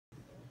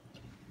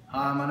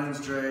Hi, my name is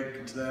Drake,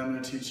 and today I'm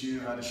going to teach you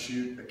how to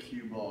shoot a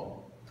cue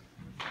ball.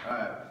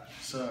 Alright,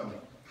 so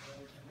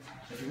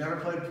if you've never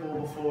played pool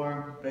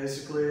before,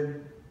 basically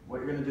what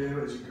you're going to do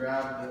is you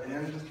grab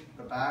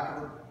the back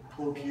of the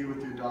pool cue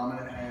with your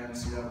dominant hand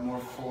so you have more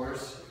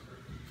force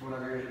for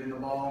whenever you're hitting the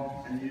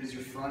ball, and you use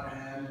your front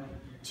hand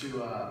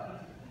to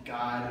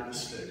guide the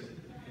stick.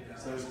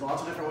 So there's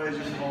lots of different ways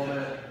you can hold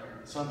it.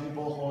 Some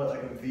people hold it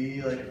like a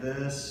V, like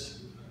this.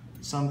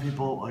 Some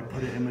people like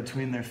put it in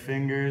between their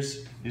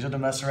fingers. You just have to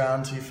mess around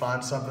until you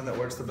find something that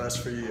works the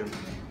best for you.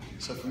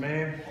 So for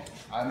me,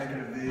 I make it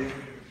a V,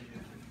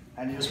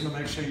 and you just want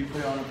to make sure you put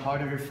it on a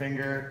part of your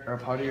finger or a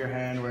part of your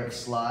hand where it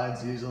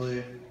slides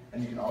easily,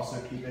 and you can also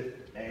keep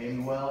it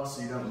aimed well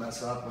so you don't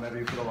mess up whenever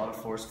you put a lot of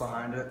force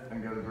behind it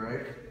and go to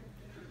break.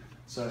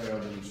 So here, I'll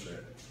demonstrate.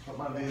 Put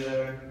my V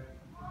there,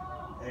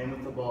 aim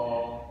with the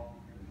ball,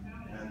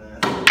 and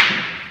then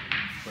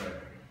break.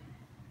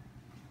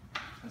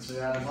 And so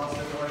yeah, there's lots of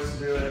different ways to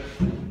do it,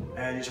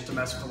 and you just have to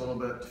mess with it a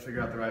little bit to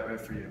figure out the right way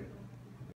for you.